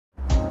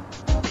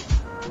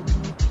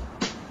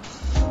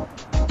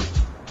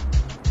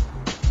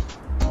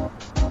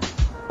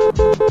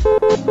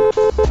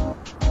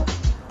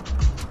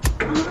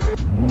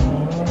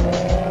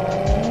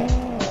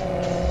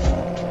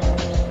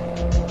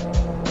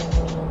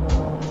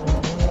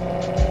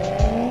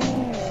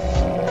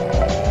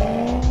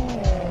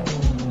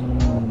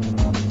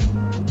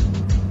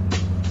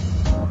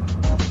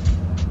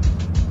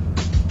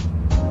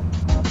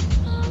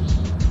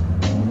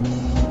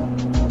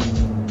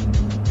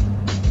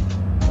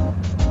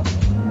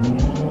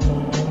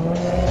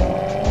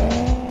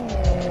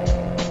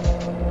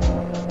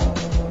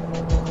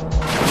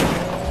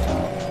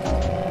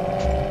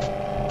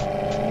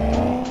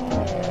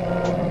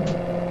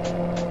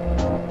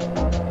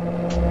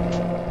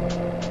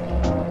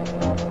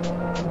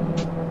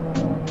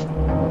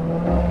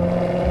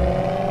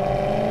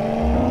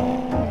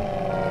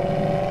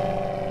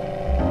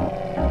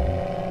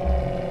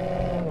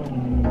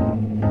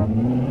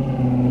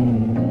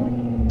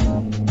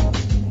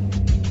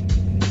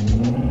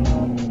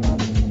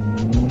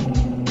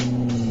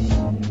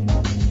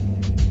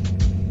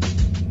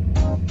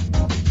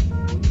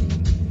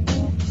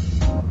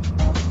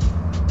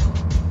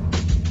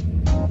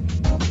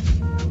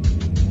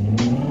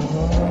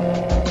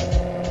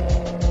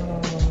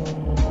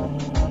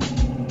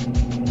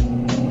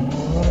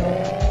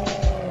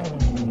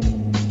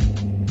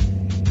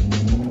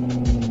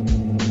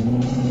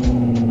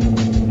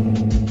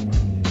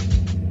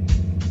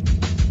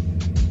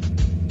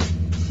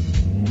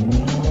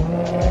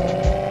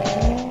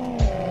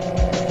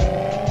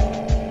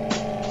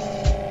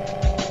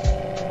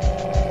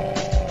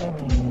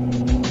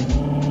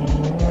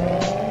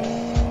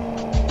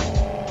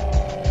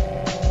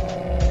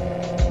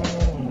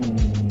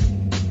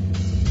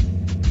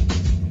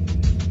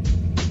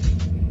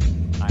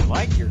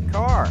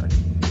are.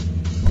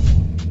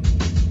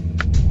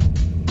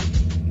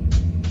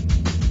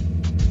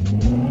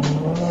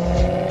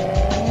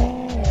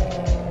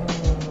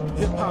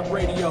 Hip Hop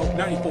Radio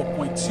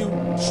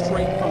 94.2,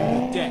 straight from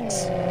the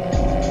decks.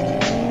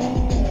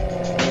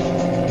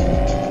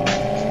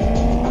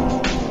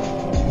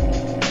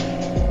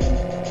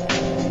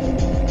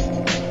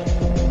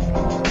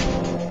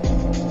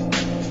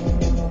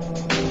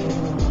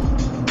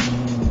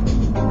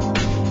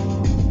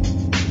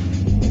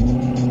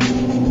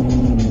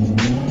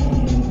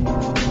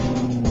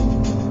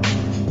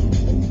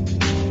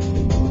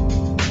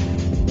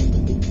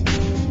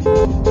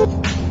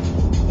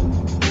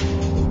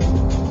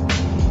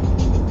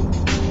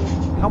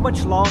 How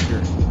much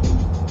longer?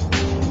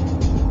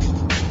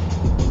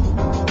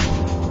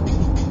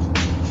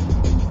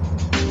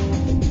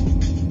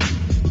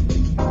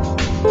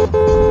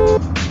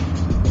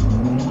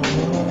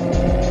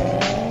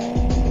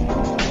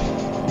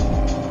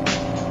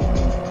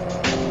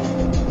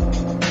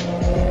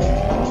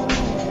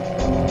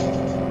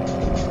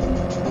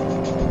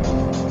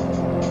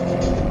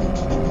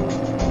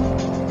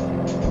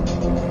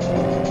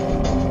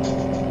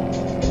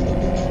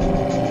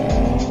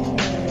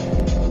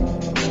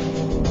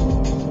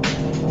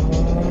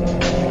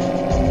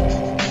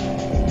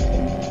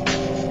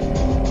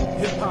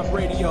 Hip Hop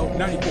Radio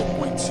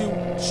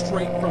 94.2,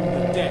 straight from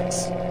the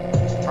decks.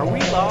 Are we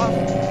lost?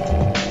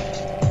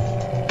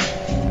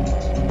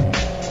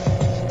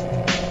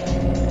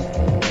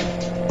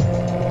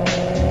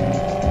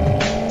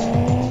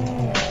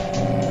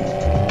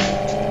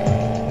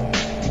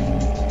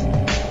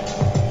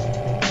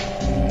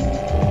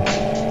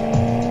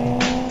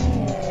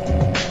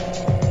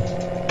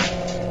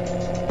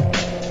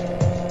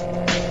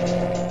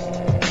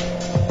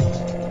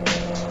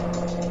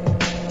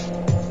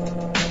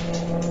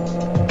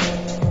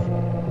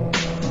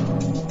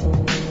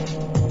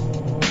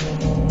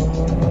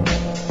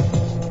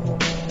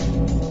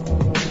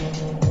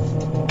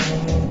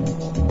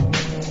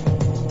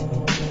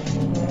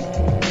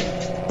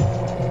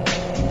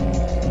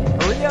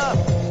 Hurry up!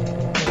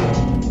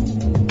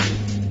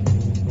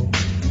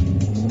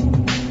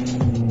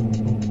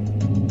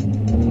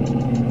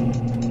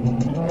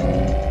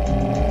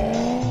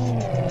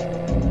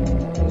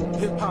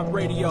 Hip Hop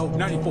Radio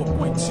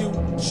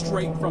 94.2,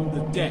 straight from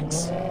the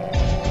decks.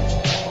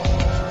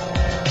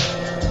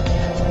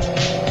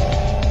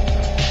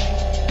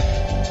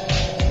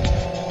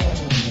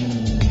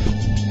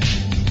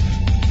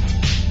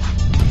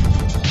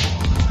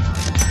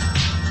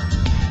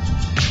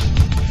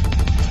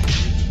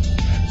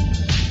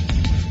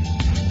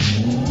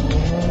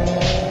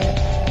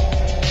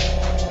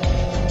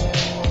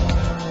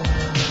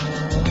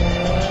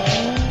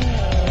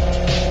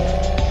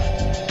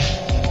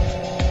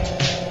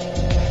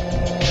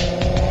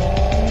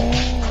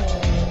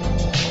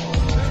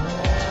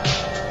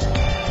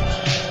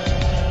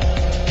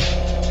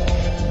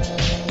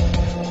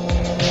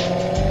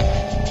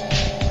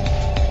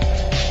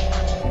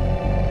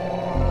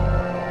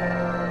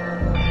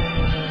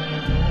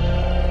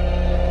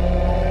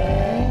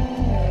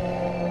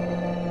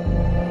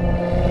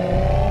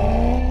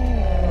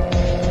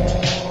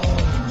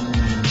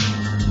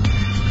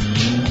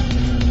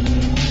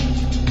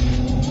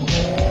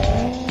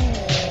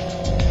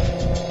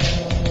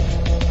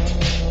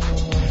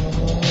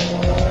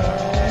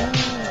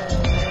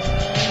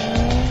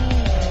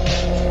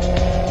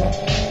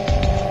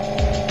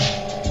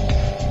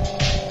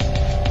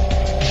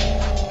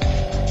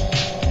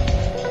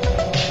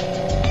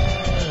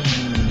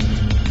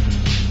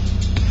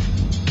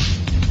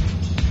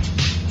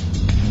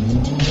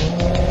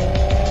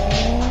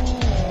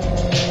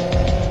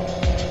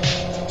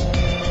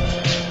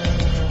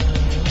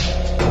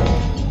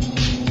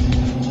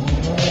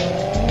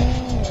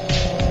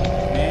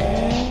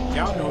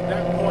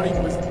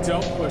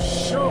 Dope for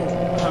sure.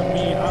 I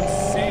mean, I'm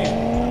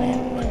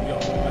saying, like, yo,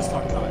 let's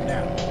talk about it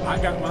now.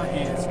 I got my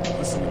hands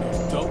on some of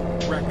those dope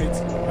records.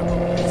 I'm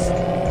gonna play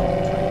something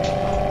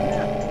right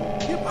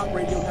now. Hip Hop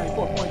Radio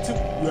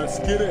 94.2. Let's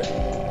get it.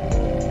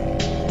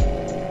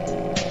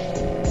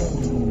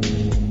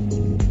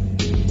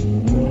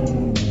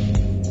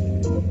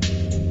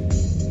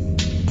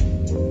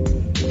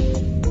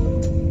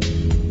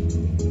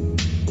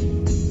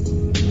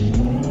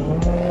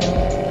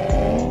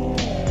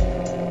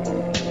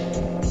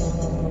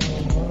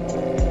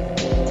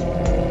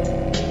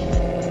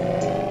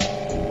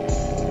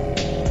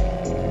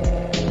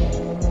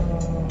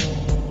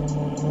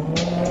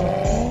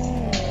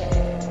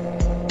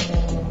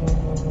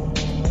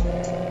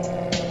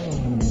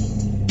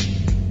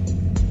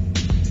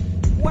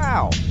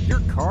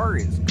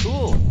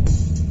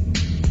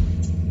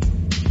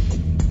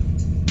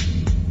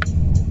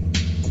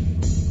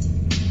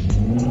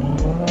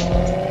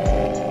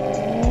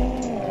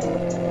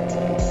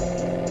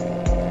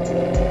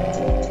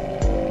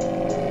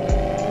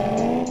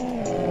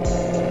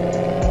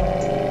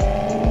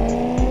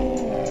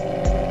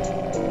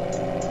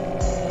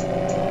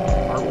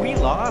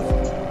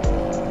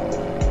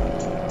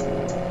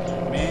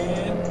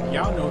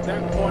 y'all know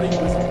that party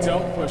was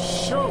dope for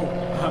sure.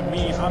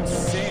 I'm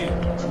saying,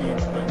 but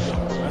yo,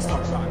 let's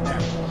talk about now.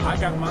 I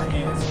got my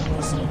hands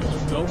on some of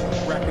those dope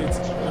records.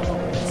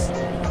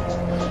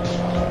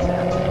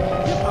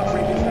 Hip Hop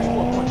Radio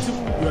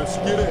 94.2. Let's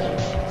get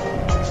it.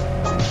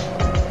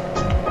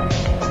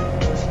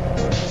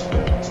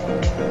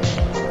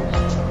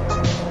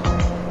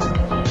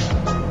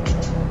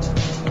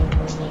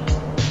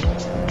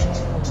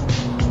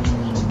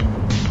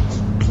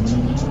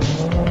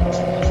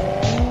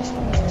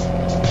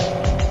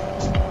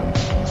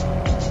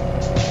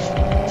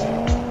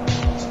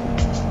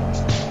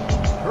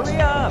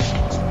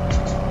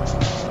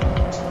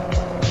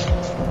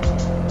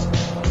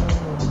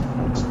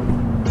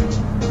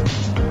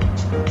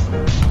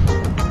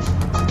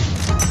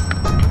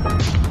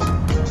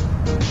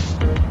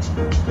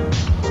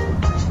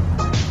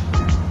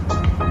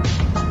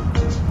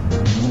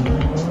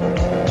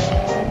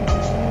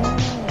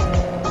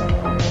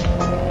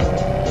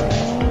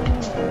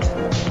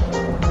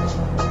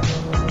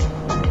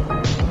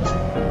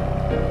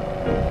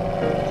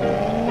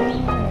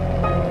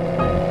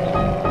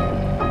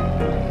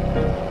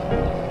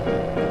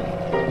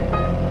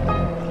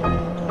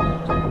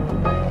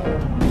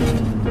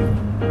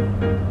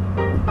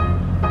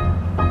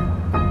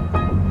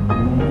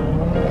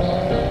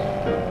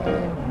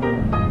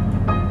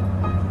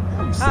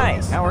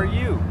 How are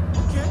you?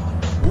 Okay.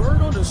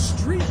 Word on the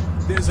street,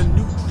 there's a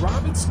new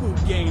drop and scoop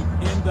game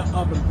in the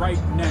oven right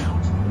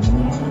now.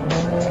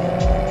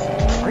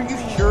 Are you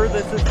sure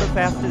this is the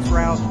fastest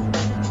route?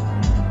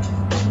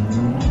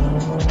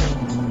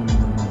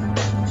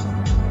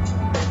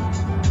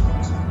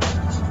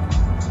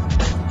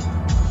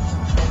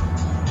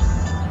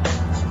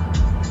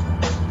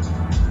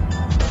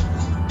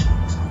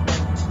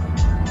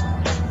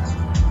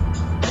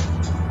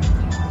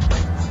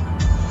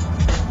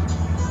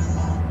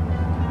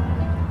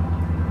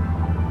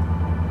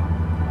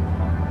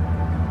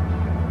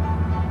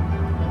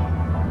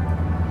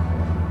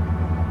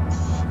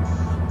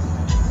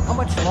 How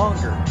much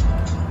longer?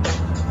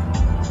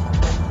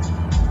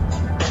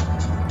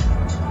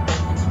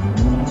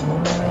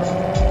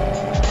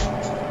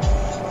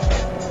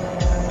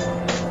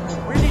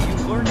 Where did you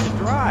learn to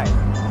drive?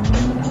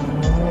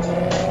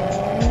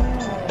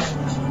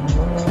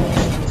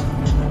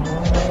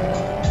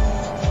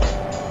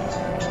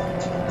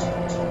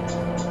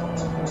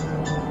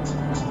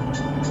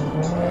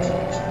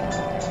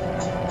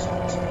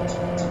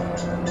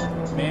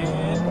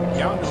 Man,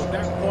 y'all know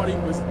that party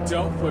was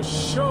dope for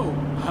sure.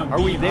 Are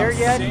we there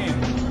yet? Yo,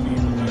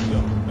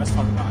 let's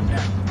talk about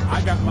now.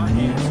 I got my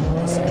hands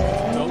on some of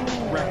those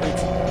dope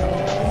records.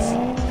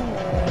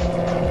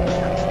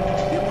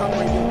 Hip Hop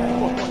Radio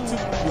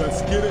 94.2.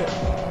 Let's get it.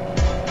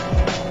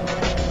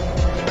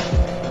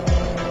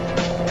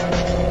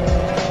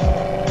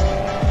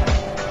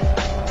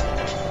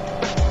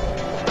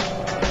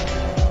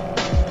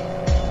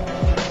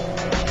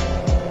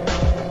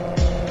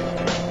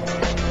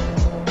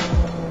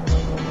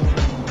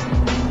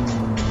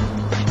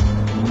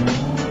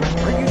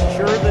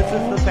 This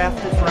is the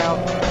fastest route.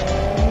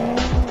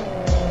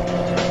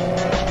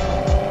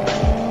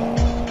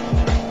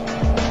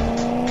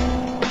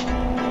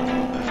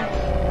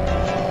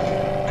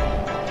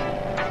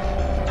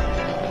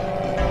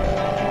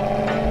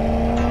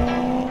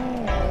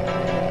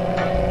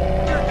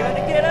 You're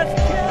gonna get us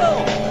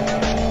killed!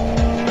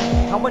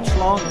 How much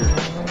longer?